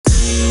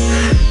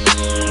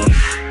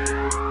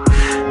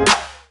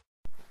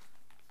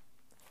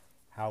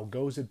How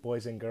goes it,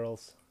 boys and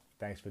girls?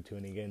 Thanks for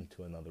tuning in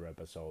to another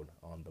episode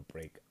on the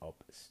Break Up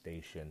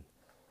Station.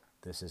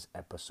 This is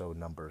episode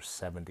number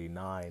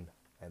 79,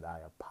 and I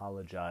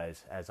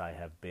apologize as I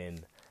have been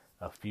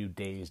a few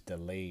days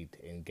delayed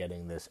in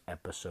getting this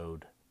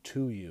episode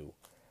to you.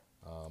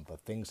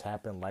 But things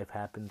happen, life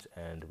happens,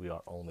 and we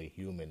are only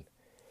human.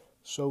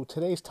 So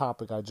today's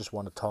topic, I just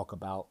want to talk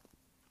about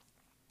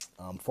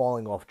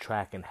falling off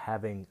track and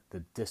having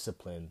the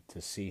discipline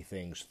to see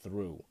things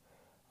through.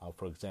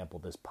 For example,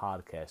 this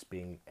podcast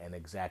being an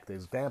exact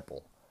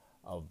example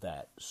of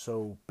that.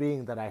 So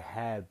being that I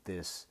had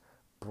this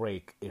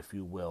break, if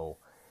you will,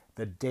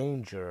 the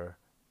danger,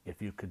 if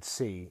you could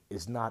see,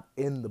 is not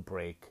in the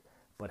break,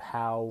 but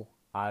how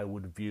I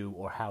would view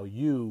or how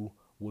you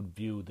would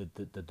view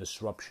the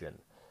disruption.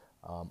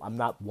 I'm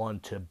not one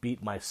to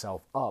beat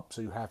myself up,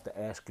 so you have to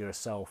ask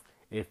yourself,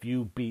 if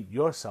you beat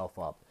yourself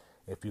up,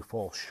 if you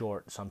fall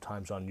short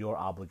sometimes on your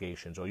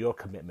obligations or your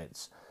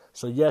commitments.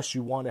 So yes,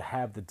 you want to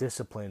have the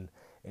discipline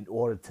in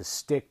order to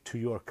stick to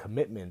your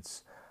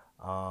commitments,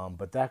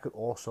 but that could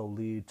also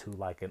lead to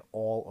like an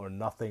all or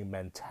nothing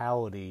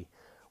mentality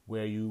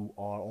where you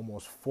are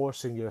almost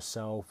forcing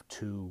yourself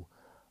to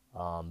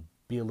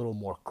be a little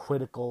more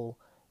critical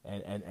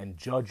and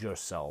judge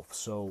yourself.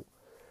 So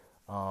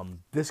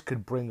this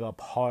could bring up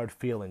hard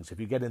feelings.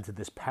 If you get into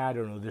this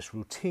pattern or this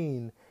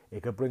routine,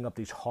 it could bring up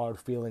these hard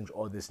feelings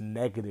or this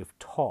negative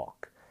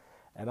talk.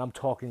 And I'm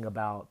talking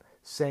about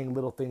saying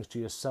little things to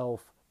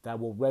yourself that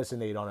will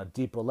resonate on a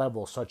deeper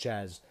level, such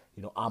as,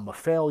 I'm a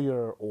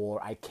failure,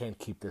 or I can't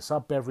keep this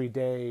up every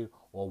day,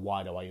 or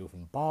why do I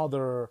even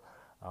bother,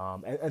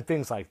 and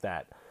things like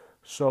that.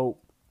 So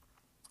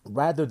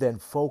rather than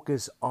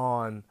focus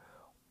on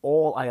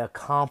all I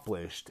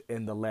accomplished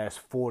in the last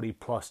 40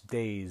 plus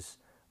days,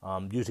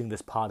 using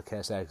this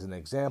podcast as an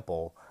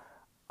example,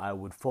 I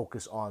would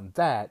focus on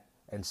that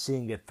and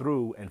seeing it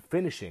through and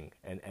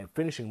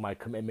finishing my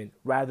commitment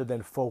rather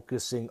than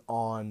focusing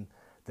on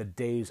the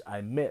days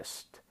I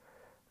missed,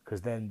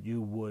 because then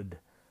you would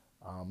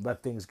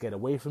let things get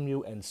away from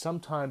you, and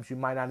sometimes you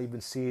might not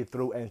even see it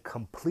through and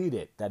complete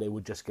it, that it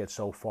would just get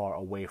so far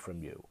away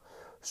from you.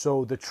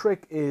 So the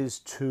trick is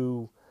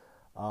to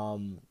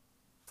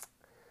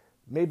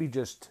maybe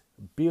just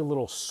be a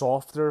little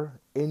softer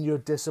in your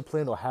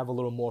discipline or have a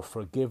little more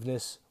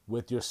forgiveness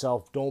with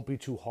yourself. Don't be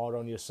too hard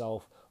on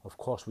yourself. Of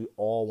course, we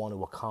all want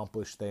to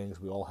accomplish things.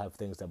 We all have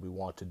things that we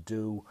want to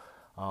do,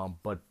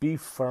 but be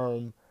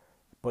firm,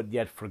 but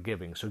yet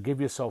forgiving. So give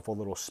yourself a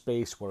little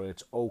space where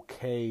it's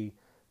okay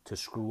to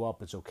screw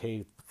up. It's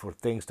okay for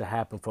things to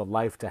happen, for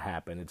life to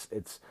happen.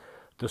 It's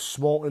the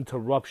small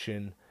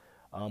interruption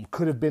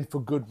could have been for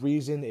good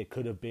reason. It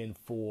could have been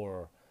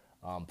for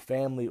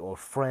family or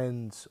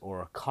friends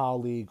or a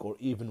colleague or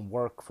even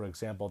work, for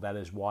example. That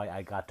is why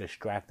I got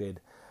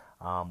distracted.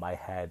 I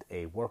had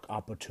a work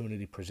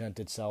opportunity present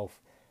itself,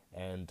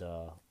 and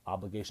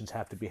obligations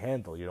have to be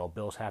handled.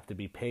 Bills have to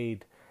be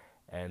paid,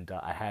 and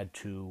I had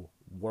to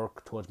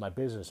work towards my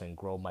business and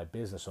grow my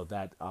business. So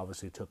that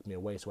obviously took me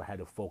away. So I had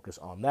to focus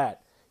on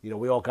that.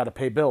 We all got to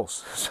pay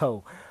bills.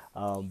 So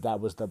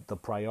that was the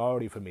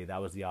priority for me.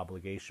 That was the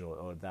obligation,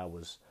 or that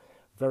was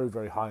very,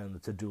 very high on the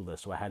to-do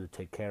list. So I had to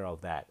take care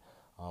of that.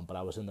 But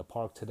I was in the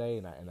park today,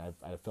 and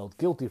I felt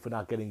guilty for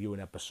not getting you an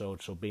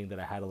episode. So being that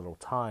I had a little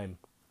time,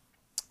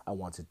 I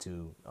wanted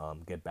to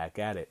get back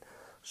at it.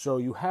 So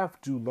you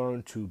have to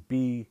learn to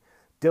be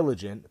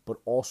diligent, but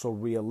also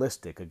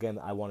realistic. Again,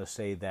 I want to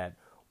say that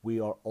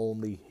we are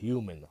only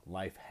human.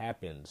 Life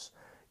happens.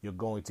 You're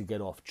going to get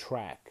off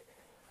track.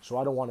 So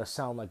I don't want to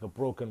sound like a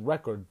broken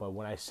record, but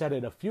when I said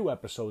it a few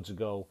episodes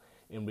ago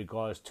in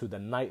regards to the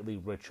nightly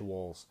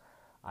rituals,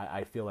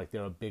 I feel like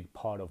they're a big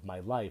part of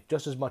my life,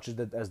 just as much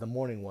as the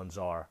morning ones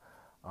are.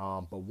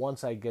 But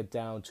once I get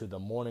down to the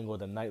morning or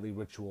the nightly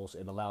rituals,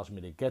 it allows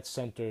me to get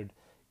centered,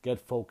 get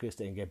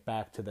focused, and get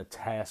back to the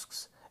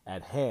tasks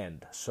at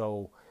hand.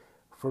 So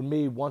for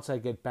me, once I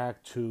get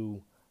back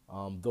to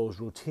those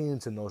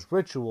routines and those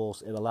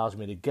rituals, it allows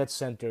me to get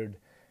centered,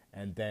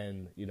 and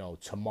then,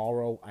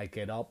 tomorrow I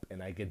get up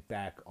and I get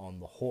back on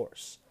the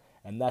horse.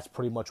 And that's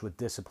pretty much what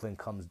discipline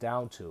comes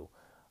down to.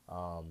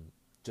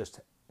 Just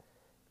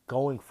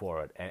going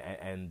for it,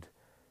 and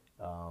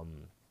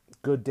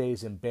good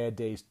days and bad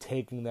days,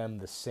 taking them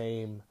the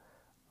same,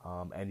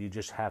 and you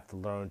just have to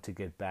learn to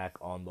get back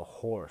on the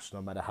horse,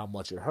 no matter how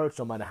much it hurts,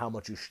 no matter how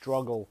much you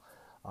struggle.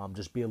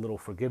 Just be a little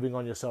forgiving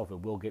on yourself.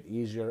 It will get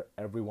easier.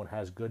 Everyone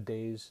has good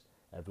days.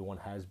 Everyone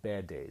has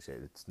bad days.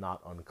 It's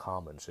not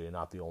uncommon, so you're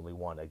not the only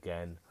one.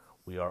 Again,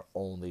 we are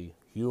only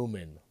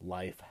human.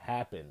 Life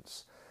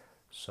happens.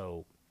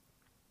 So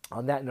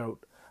on that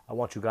note, I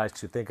want you guys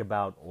to think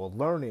about, or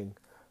learning,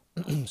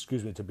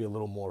 to be a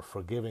little more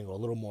forgiving or a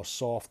little more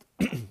soft,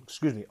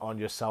 on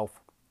yourself.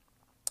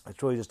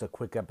 It's really just a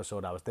quick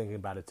episode. I was thinking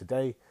about it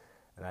today,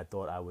 and I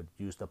thought I would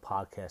use the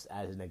podcast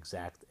as an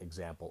exact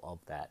example of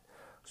that.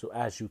 So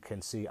as you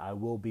can see, I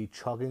will be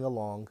chugging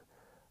along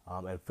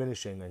and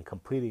finishing and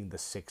completing the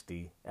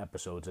 60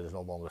 episodes. It is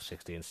no longer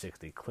 60 and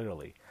 60,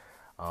 clearly.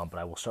 But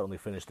I will certainly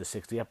finish the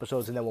 60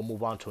 episodes, and then we'll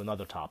move on to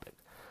another topic.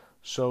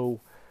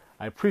 So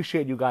I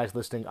appreciate you guys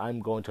listening.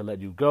 I'm going to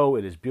let you go.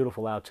 It is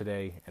beautiful out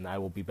today, and I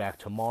will be back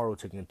tomorrow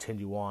to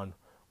continue on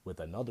with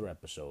another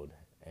episode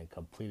and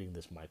completing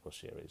this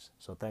micro-series.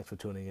 So thanks for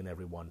tuning in,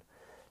 everyone.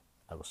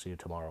 I will see you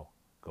tomorrow.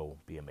 Go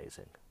be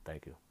amazing.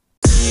 Thank you.